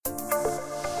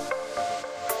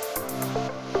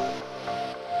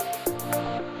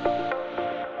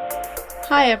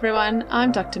Hi everyone,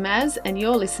 I'm Dr. Maz and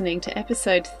you're listening to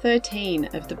episode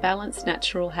 13 of the Balanced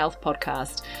Natural Health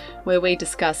podcast, where we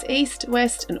discuss East,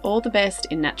 West and all the best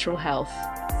in natural health.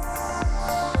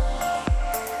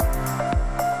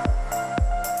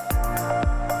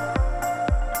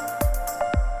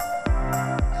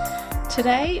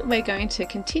 Today we're going to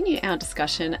continue our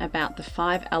discussion about the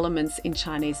 5 elements in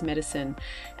Chinese medicine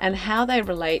and how they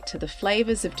relate to the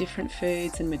flavours of different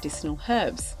foods and medicinal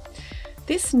herbs.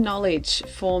 This knowledge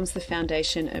forms the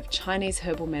foundation of Chinese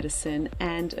herbal medicine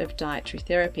and of dietary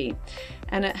therapy,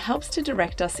 and it helps to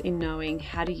direct us in knowing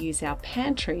how to use our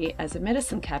pantry as a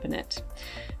medicine cabinet.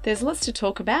 There's lots to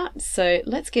talk about, so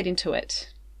let's get into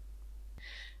it.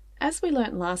 As we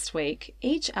learnt last week,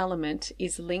 each element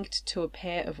is linked to a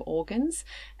pair of organs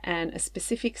and a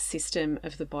specific system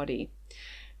of the body.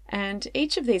 And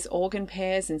each of these organ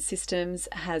pairs and systems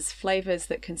has flavours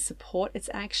that can support its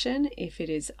action if it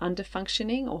is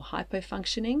underfunctioning or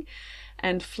hypofunctioning,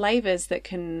 and flavours that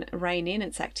can rein in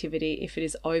its activity if it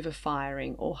is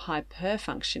overfiring or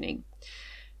hyperfunctioning.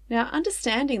 Now,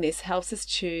 understanding this helps us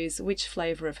choose which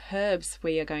flavour of herbs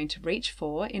we are going to reach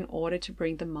for in order to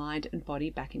bring the mind and body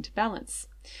back into balance.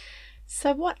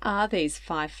 So what are these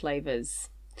 5 flavours?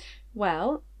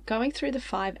 Well, going through the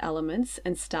 5 elements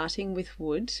and starting with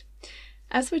wood.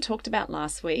 As we talked about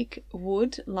last week,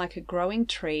 wood, like a growing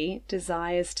tree,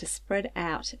 desires to spread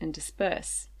out and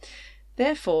disperse.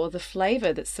 Therefore, the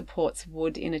flavour that supports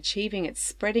wood in achieving its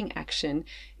spreading action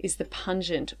is the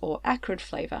pungent or acrid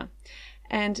flavour.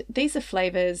 And these are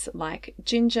flavours like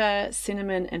ginger,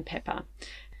 cinnamon and pepper.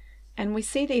 And we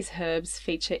see these herbs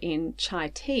feature in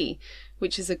chai tea,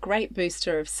 which is a great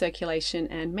booster of circulation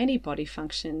and many body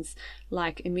functions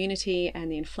like immunity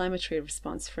and the inflammatory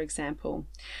response, for example.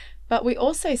 But we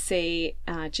also see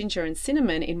ginger and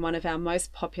cinnamon in one of our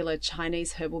most popular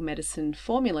Chinese herbal medicine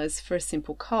formulas for a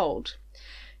simple cold.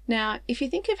 Now, if you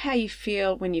think of how you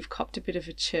feel when you've copped a bit of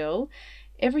a chill,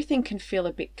 everything can feel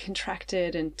a bit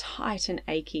contracted and tight and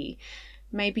achy.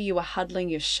 Maybe you are huddling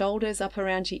your shoulders up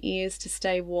around your ears to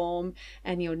stay warm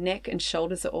and your neck and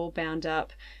shoulders are all bound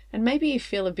up, and maybe you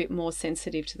feel a bit more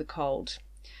sensitive to the cold.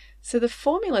 So the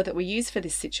formula that we use for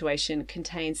this situation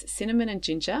contains cinnamon and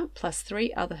ginger plus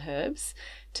 3 other herbs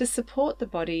to support the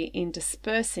body in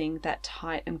dispersing that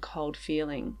tight and cold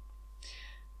feeling.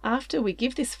 After we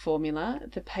give this formula,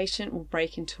 the patient will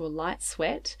break into a light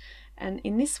sweat, and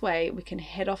in this way we can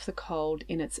head off the cold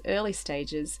in its early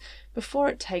stages before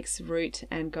it takes root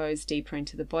and goes deeper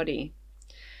into the body.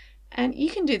 And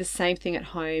you can do the same thing at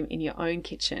home in your own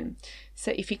kitchen.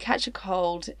 So if you catch a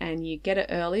cold and you get it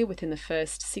early within the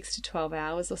first 6 to 12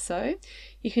 hours or so,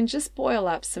 you can just boil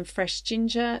up some fresh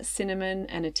ginger, cinnamon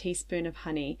and a teaspoon of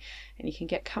honey, and you can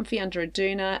get comfy under a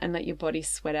doona and let your body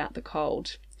sweat out the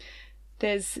cold.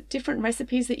 There's different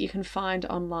recipes that you can find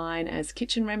online as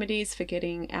kitchen remedies for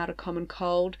getting out a common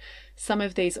cold. Some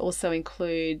of these also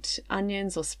include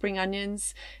onions or spring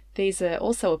onions. These are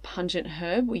also a pungent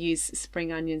herb. We use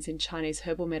spring onions in Chinese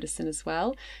herbal medicine as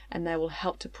well, and they will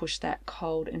help to push that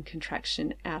cold and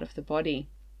contraction out of the body.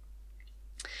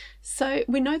 So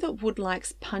we know that wood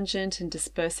likes pungent and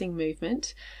dispersing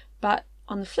movement, but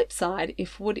on the flip side,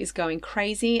 if wood is going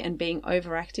crazy and being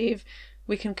overactive,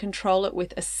 we can control it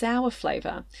with a sour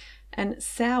flavour, and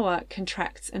sour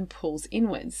contracts and pulls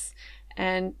inwards.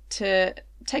 And to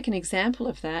take an example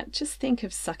of that, just think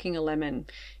of sucking a lemon.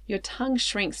 Your tongue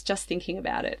shrinks just thinking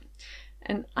about it.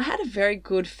 And I had a very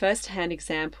good first-hand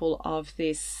example of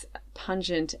this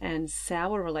pungent and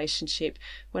sour relationship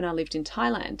when I lived in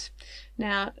Thailand.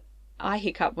 Now, I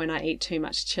hiccup when I eat too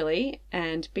much chili,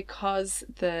 and because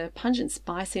the pungent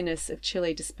spiciness of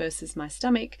chili disperses my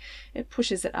stomach, it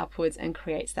pushes it upwards and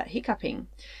creates that hiccuping.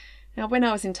 Now, when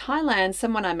I was in Thailand,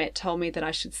 someone I met told me that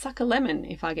I should suck a lemon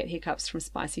if I get hiccups from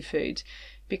spicy food,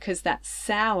 because that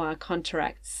sour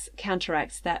counteracts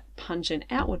that pungent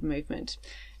outward movement.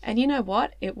 And you know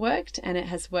what? It worked, and it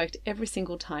has worked every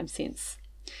single time since.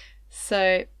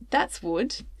 So that's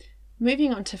wood.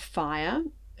 Moving on to fire.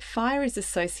 Fire is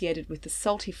associated with the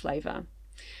salty flavour.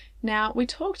 Now, we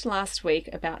talked last week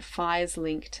about fire's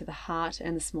link to the heart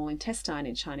and the small intestine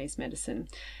in Chinese medicine,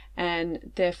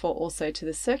 and therefore also to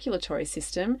the circulatory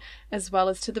system, as well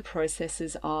as to the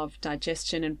processes of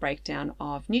digestion and breakdown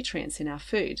of nutrients in our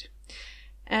food.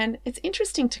 And it's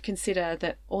interesting to consider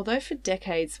that although for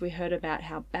decades we heard about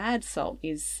how bad salt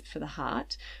is for the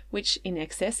heart, which in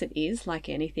excess it is, like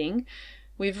anything,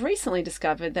 we've recently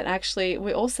discovered that actually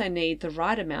we also need the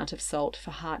right amount of salt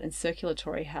for heart and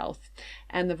circulatory health,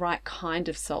 and the right kind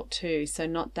of salt too. So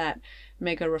not that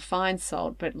mega refined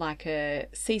salt, but like a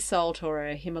sea salt or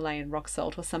a Himalayan rock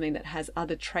salt or something that has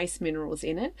other trace minerals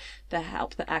in it that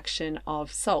help the action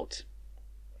of salt.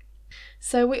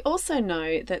 So we also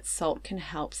know that salt can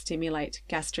help stimulate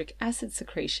gastric acid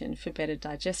secretion for better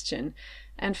digestion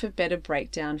and for better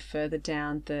breakdown further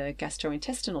down the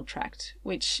gastrointestinal tract,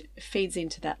 which feeds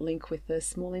into that link with the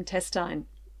small intestine.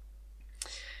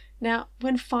 Now,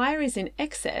 when fire is in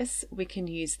excess, we can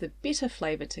use the bitter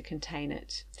flavour to contain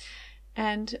it.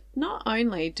 And not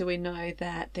only do we know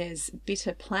that there's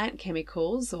bitter plant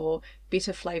chemicals or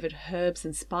bitter flavoured herbs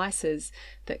and spices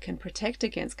that can protect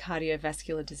against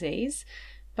cardiovascular disease,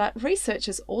 but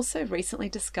researchers also recently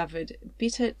discovered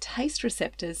bitter taste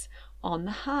receptors on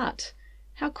the heart.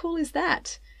 How cool is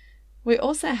that? We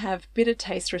also have bitter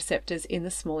taste receptors in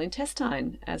the small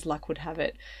intestine, as luck would have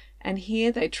it, and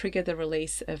here they trigger the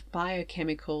release of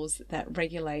biochemicals that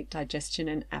regulate digestion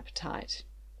and appetite.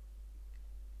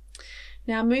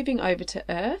 Now, moving over to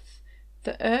earth,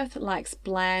 the earth likes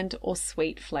bland or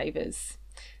sweet flavours.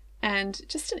 And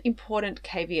just an important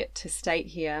caveat to state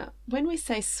here, when we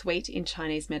say sweet in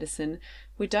Chinese medicine,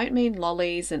 we don't mean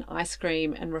lollies and ice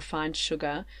cream and refined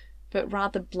sugar, but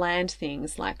rather bland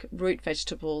things like root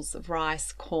vegetables,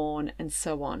 rice, corn, and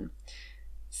so on.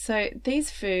 So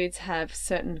these foods have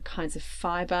certain kinds of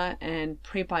fibre and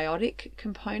prebiotic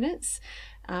components.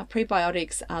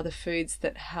 Prebiotics are the foods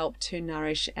that help to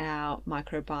nourish our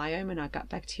microbiome and our gut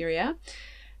bacteria.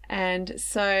 And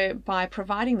so by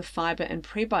providing the fibre and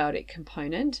prebiotic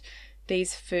component,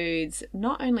 these foods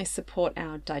not only support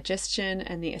our digestion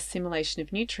and the assimilation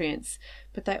of nutrients,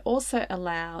 but they also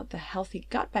allow the healthy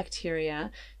gut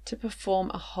bacteria to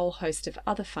perform a whole host of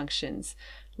other functions,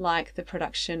 like the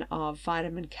production of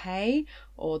vitamin K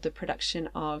or the production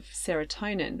of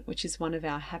serotonin, which is one of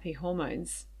our happy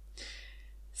hormones.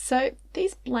 So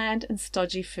these bland and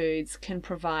stodgy foods can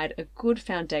provide a good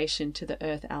foundation to the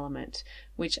earth element,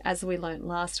 which, as we learnt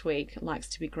last week, likes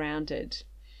to be grounded.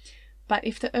 But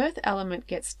if the earth element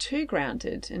gets too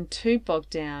grounded and too bogged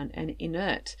down and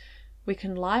inert, we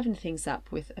can liven things up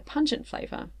with a pungent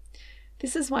flavour.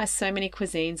 This is why so many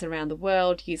cuisines around the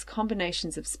world use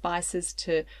combinations of spices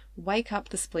to wake up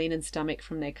the spleen and stomach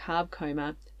from their carb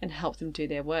coma and help them do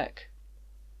their work.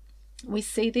 We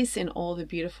see this in all the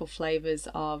beautiful flavours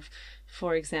of,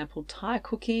 for example, Thai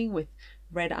cooking with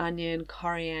red onion,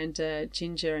 coriander,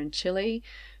 ginger and chili.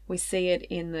 We see it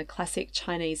in the classic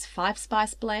Chinese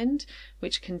 5-spice blend,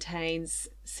 which contains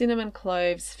cinnamon,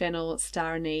 cloves, fennel,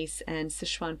 star anise and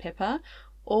Sichuan pepper,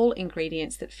 all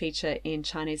ingredients that feature in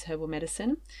Chinese herbal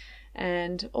medicine.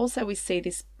 And also we see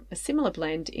a similar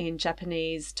blend in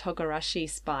Japanese togarashi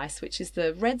spice, which is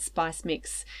the red spice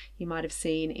mix you might have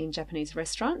seen in Japanese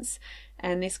restaurants.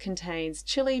 And this contains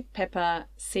chili, pepper,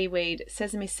 seaweed,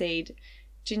 sesame seed,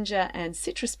 ginger and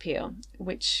citrus peel,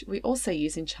 which we also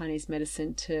use in Chinese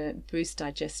medicine to boost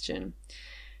digestion.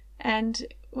 And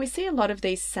we see a lot of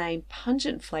these same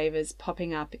pungent flavors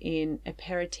popping up in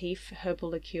aperitif herbal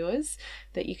liqueurs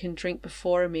that you can drink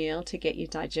before a meal to get your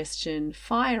digestion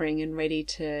firing and ready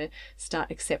to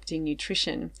start accepting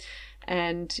nutrition.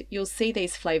 And you'll see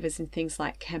these flavors in things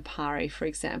like Campari, for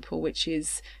example, which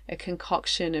is a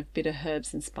concoction of bitter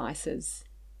herbs and spices.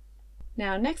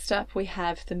 Now, next up we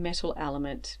have the metal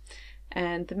element.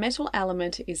 And the metal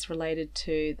element is related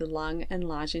to the lung and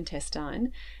large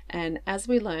intestine. And as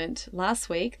we learnt last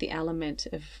week, the element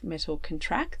of metal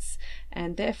contracts,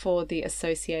 and therefore the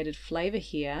associated flavour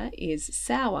here is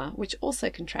sour, which also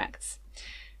contracts.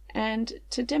 And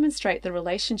to demonstrate the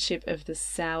relationship of the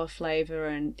sour flavour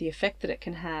and the effect that it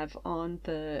can have on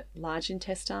the large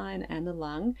intestine and the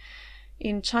lung,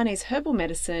 in Chinese herbal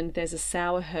medicine, there's a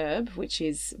sour herb, which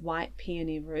is white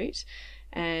peony root.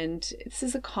 And this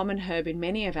is a common herb in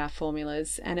many of our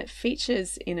formulas, and it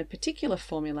features in a particular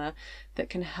formula that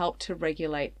can help to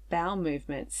regulate bowel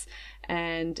movements.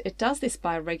 And it does this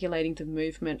by regulating the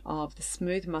movement of the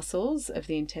smooth muscles of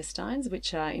the intestines,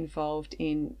 which are involved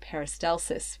in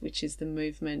peristalsis, which is the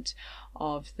movement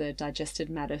of the digested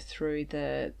matter through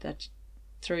the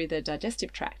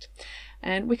digestive tract.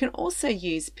 And we can also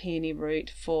use peony root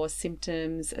for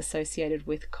symptoms associated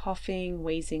with coughing,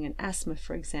 wheezing and asthma,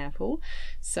 for example,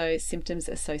 so symptoms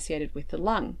associated with the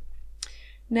lung.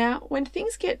 Now, when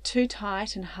things get too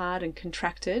tight and hard and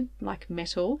contracted, like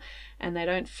metal, and they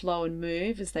don't flow and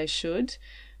move as they should,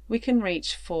 we can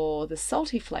reach for the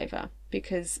salty flavour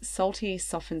because salty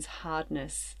softens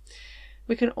hardness.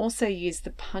 We can also use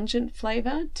the pungent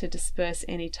flavour to disperse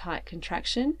any tight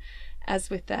contraction, as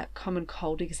with that common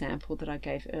cold example that I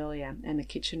gave earlier and the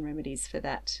kitchen remedies for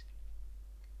that.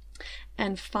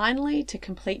 And finally, to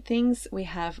complete things, we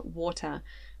have water,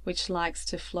 which likes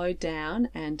to flow down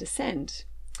and descend.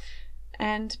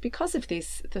 And because of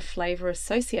this, the flavour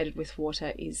associated with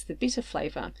water is the bitter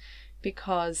flavour,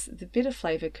 because the bitter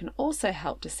flavour can also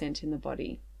help descent in the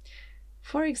body.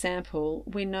 For example,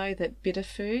 we know that bitter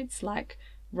foods like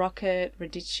rocket,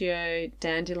 radicchio,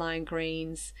 dandelion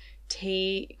greens,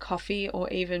 tea, coffee, or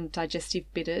even digestive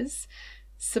bitters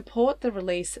support the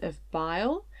release of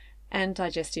bile and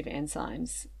digestive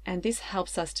enzymes, and this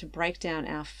helps us to break down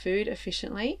our food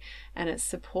efficiently, and it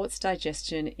supports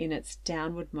digestion in its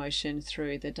downward motion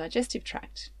through the digestive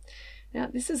tract. Now,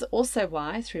 this is also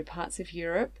why through parts of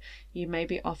Europe you may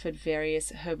be offered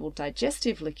various herbal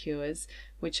digestive liqueurs,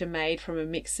 which are made from a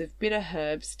mix of bitter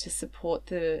herbs to support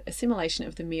the assimilation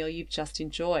of the meal you've just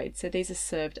enjoyed. So these are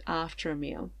served after a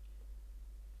meal.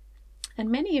 And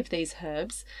many of these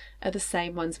herbs are the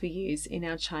same ones we use in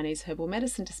our Chinese herbal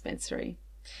medicine dispensary.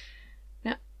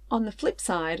 Now, on the flip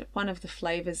side, one of the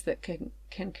flavors that can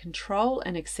control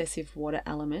an excessive water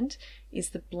element is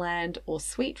the bland or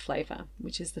sweet flavor,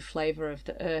 which is the flavor of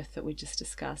the earth that we just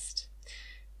discussed.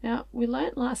 Now, we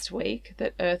learnt last week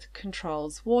that earth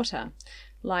controls water,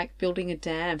 like building a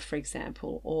dam, for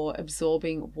example, or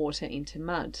absorbing water into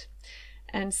mud.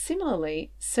 And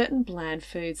similarly, certain bland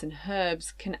foods and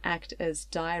herbs can act as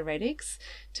diuretics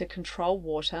to control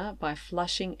water by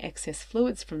flushing excess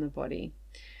fluids from the body.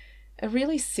 A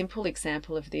really simple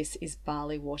example of this is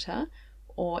barley water,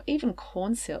 or even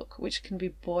corn silk, which can be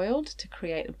boiled to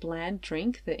create a bland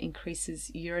drink that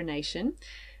increases urination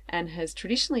and has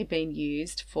traditionally been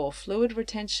used for fluid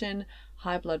retention,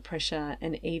 high blood pressure,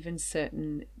 and even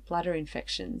certain bladder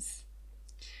infections.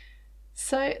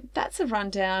 So that's a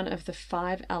rundown of the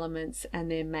 5 elements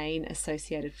and their main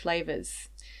associated flavors.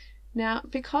 Now,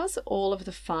 because all of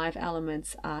the 5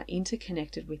 elements are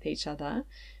interconnected with each other,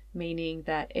 meaning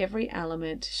that every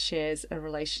element shares a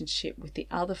relationship with the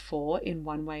other 4 in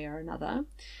one way or another,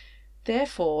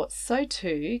 therefore, so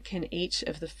too can each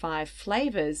of the 5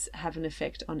 flavors have an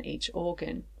effect on each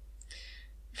organ.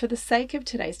 For the sake of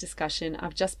today's discussion,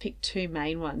 I've just picked 2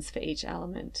 main ones for each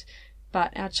element.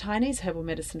 But our Chinese herbal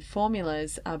medicine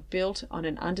formulas are built on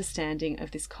an understanding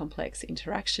of this complex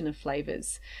interaction of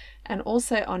flavors, and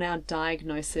also on our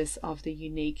diagnosis of the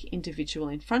unique individual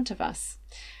in front of us.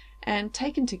 And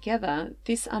taken together,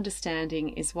 this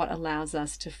understanding is what allows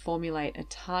us to formulate a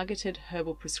targeted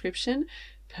herbal prescription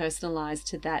personalized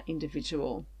to that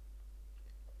individual.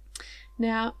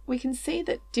 Now, we can see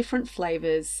that different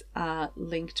flavors are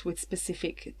linked with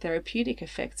specific therapeutic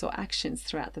effects or actions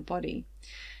throughout the body.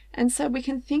 And so we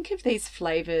can think of these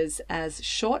flavors as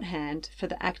shorthand for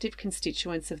the active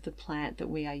constituents of the plant that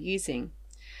we are using.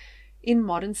 In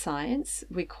modern science,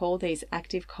 we call these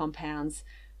active compounds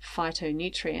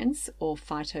phytonutrients or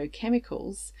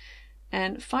phytochemicals,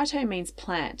 and phyto means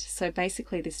plant, so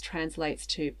basically this translates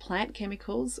to plant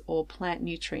chemicals or plant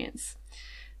nutrients.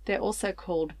 They're also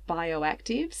called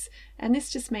bioactives, and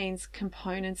this just means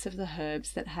components of the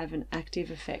herbs that have an active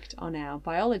effect on our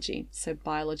biology, so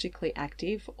biologically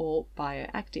active or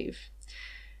bioactive.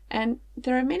 And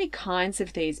there are many kinds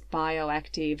of these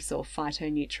bioactives or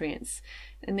phytonutrients,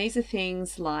 and these are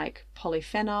things like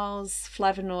polyphenols,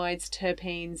 flavonoids,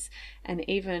 terpenes, and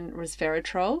even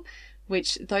resveratrol,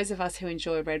 which those of us who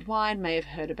enjoy red wine may have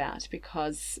heard about,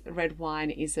 because red wine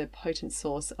is a potent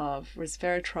source of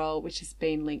resveratrol, which has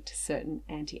been linked to certain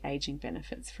anti-aging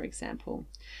benefits, for example.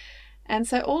 And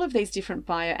so all of these different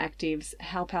bioactives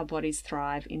help our bodies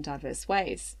thrive in diverse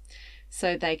ways.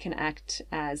 So they can act,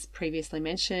 as previously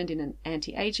mentioned, in an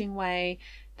anti-aging way.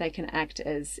 They can act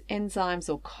as enzymes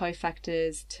or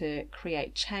cofactors to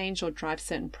create change or drive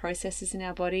certain processes in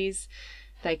our bodies.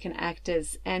 They can act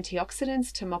as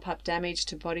antioxidants to mop up damage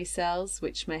to body cells,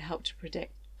 which may help to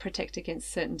protect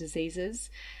against certain diseases.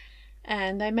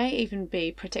 And they may even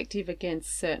be protective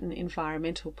against certain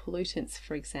environmental pollutants,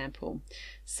 for example.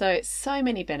 So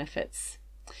many benefits.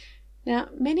 Now,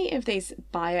 many of these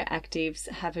bioactives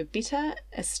have a bitter,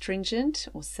 astringent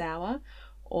or sour,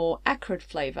 or acrid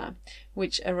flavour,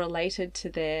 which are related to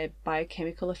their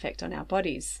biochemical effect on our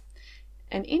bodies.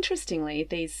 And interestingly,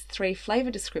 these 3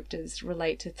 flavour descriptors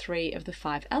relate to 3 of the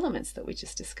 5 elements that we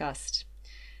just discussed.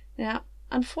 Now,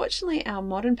 unfortunately, our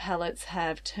modern palates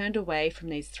have turned away from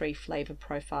these 3 flavour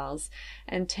profiles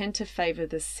and tend to favour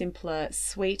the simpler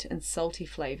sweet and salty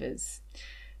flavours.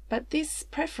 But this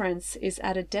preference is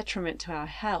at a detriment to our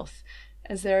health,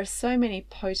 as there are so many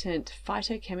potent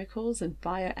phytochemicals and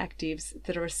bioactives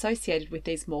that are associated with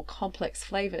these more complex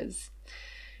flavours.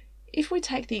 If we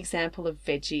take the example of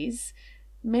veggies,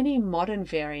 Many modern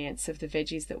variants of the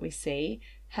veggies that we see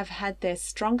have had their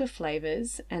stronger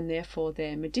flavors and therefore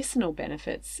their medicinal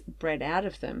benefits bred out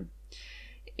of them.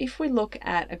 If we look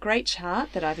at a great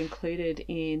chart that I've included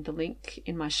in the link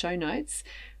in my show notes,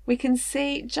 we can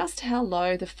see just how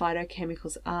low the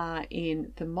phytochemicals are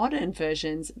in the modern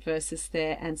versions versus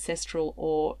their ancestral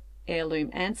or heirloom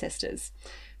ancestors.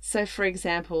 So for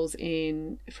example,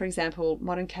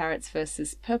 modern carrots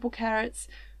versus purple carrots,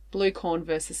 blue corn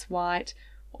versus white,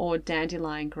 or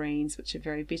dandelion greens, which are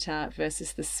very bitter,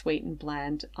 versus the sweet and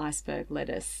bland iceberg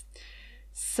lettuce.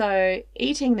 So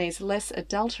eating these less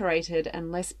adulterated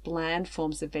and less bland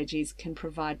forms of veggies can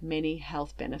provide many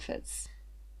health benefits.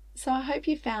 So I hope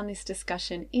you found this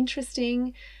discussion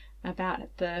interesting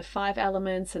about the 5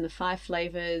 elements and the 5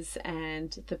 flavors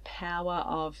and the power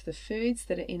of the foods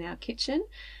that are in our kitchen,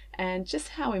 and just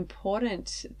how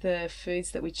important the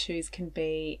foods that we choose can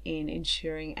be in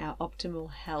ensuring our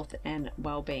optimal health and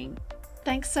well-being.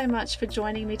 Thanks so much for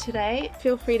joining me today.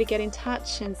 Feel free to get in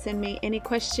touch and send me any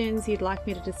questions you'd like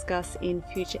me to discuss in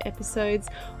future episodes.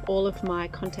 All of my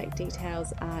contact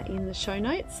details are in the show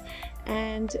notes.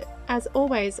 And as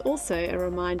always, also a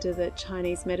reminder that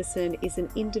Chinese medicine is an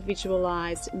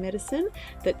individualized medicine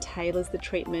that tailors the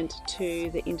treatment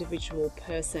to the individual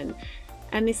person.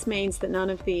 And this means that none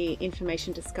of the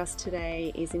information discussed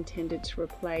today is intended to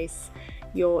replace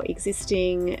your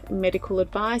existing medical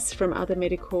advice from other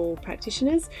medical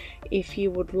practitioners. If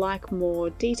you would like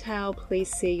more detail,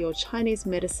 please see your Chinese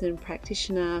medicine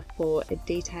practitioner for a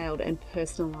detailed and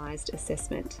personalized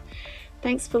assessment.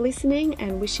 Thanks for listening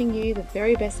and wishing you the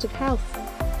very best of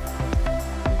health.